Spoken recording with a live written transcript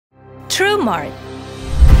True Mart,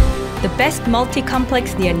 the best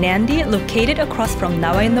multi-complex near Nadi, located across from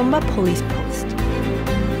Nawaicoba Police Post.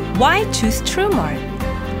 Why choose True Mart?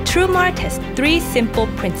 True Mart has 3 simple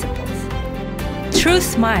principles: true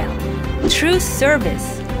smile, true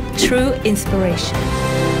service, true inspiration.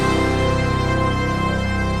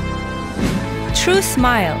 True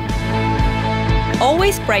smile,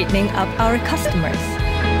 always brightening up our customers.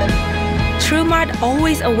 True Mart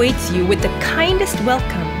always awaits you with the kindest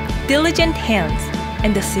welcome, diligent hands,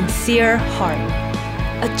 and a sincere heart.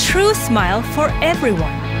 A true smile for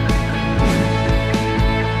everyone.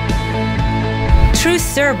 True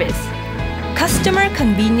service. Customer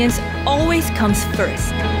convenience always comes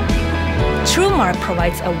first. True Mart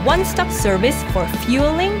provides a one-stop service for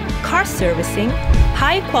fueling, car servicing,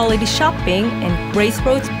 high-quality shopping, and Grace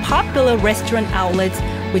Road's popular restaurant outlets,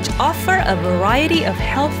 which offer a variety of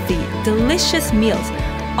healthy, delicious meals,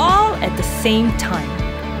 all at the same time.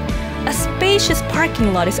 A spacious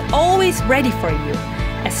parking lot is always ready for you,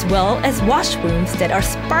 as well as washrooms that are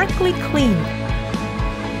sparkly clean.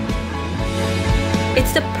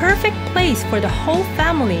 It's the perfect place for the whole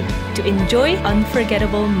family to enjoy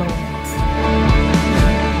unforgettable moments.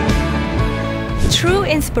 True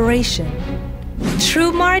inspiration.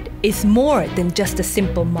 True Mart is more than just a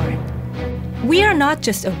simple mart. We are not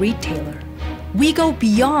just a retailer. We go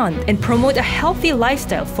beyond and promote a healthy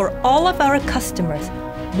lifestyle for all of our customers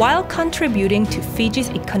while contributing to Fiji's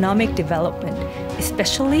economic development,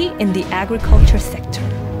 especially in the agriculture sector.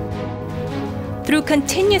 Through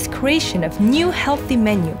continuous creation of new healthy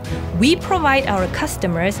menu, we provide our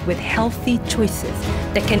customers with healthy choices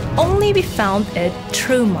that can only be found at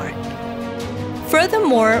True Mart.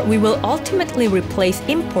 Furthermore, we will ultimately replace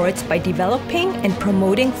imports by developing and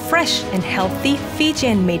promoting fresh and healthy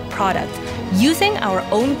Fijian-made products using our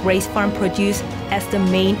own Grace Farm produce as the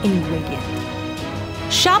main ingredient.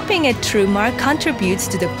 Shopping at True Mart contributes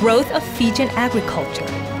to the growth of Fijian agriculture.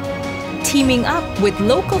 Teaming up with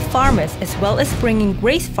local farmers as well as bringing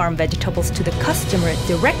Grace Farm vegetables to the customer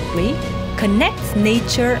directly connects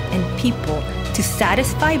nature and people to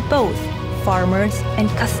satisfy both farmers and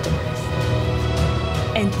customers.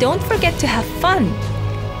 And don't forget to have fun!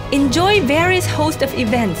 Enjoy various host of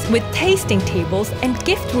events with tasting tables and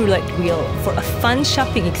gift roulette wheel for a fun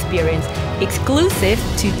shopping experience exclusive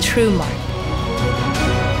to True Mart.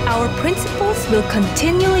 Our principles will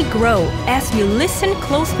continually grow as we listen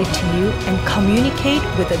closely to you and communicate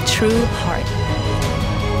with a true heart.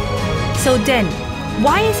 So then,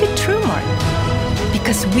 why is it True Mart?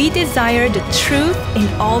 Because we desire the truth in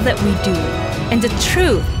all that we do, and the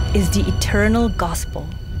truth is the eternal gospel.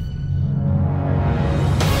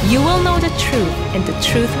 You will know the truth, and the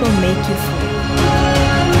truth will make you free.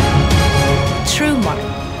 True Mart,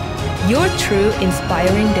 your true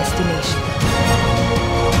inspiring destination.